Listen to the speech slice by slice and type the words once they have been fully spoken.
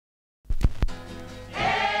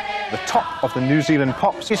top of the New Zealand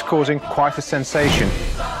pops is causing quite a sensation.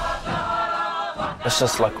 It's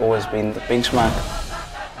just like always been the benchmark.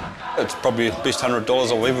 It's probably the best $100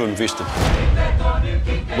 I've ever invested.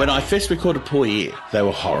 When I first recorded Poi E, they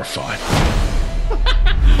were horrified.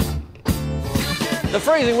 The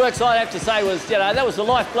freezing works, I have to say, was, you know, that was the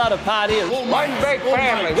lifeblood of Patea. One big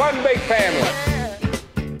family, one big family.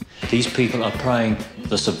 These people are praying for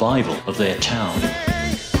the survival of their town.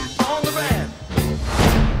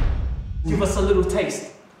 Give us a little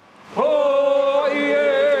taste. Oh,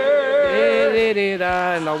 yeah!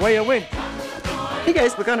 And away I went. He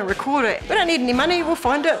goes, we're going to record it. We don't need any money, we'll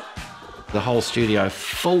find it. The whole studio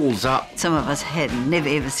fills up. Some of us had never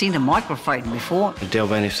ever seen a microphone before.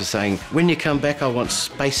 Dalvanius was saying, when you come back, I want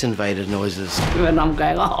Space Invader noises. And I'm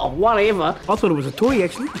going, oh, whatever. I thought it was a toy,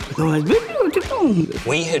 actually.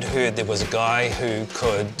 We had heard there was a guy who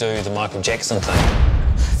could do the Michael Jackson thing.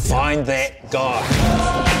 Find that guy.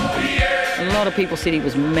 A lot of people said he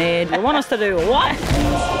was mad. They want us to do what?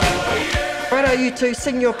 Righto, you two,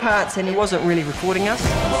 sing your parts, and he wasn't really recording us.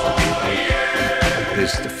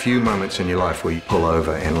 There's a few moments in your life where you pull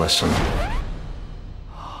over and listen.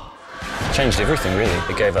 Changed everything, really.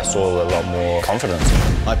 It gave us all a lot more confidence.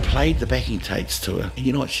 I played the backing tapes to her.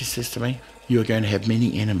 You know what she says to me? You are going to have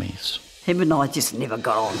many enemies. Him and I just never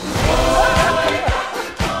got on.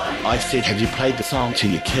 I said, have you played the song to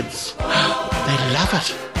your kids? They love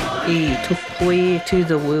it. He took Poi E to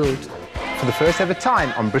the world. For the first ever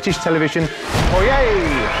time on British television, Poi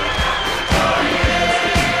E!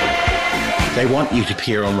 They want you to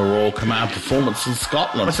appear on the Royal Command performance in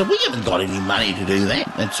Scotland. I said, we haven't got any money to do that.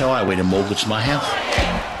 And so I went and mortgaged my house.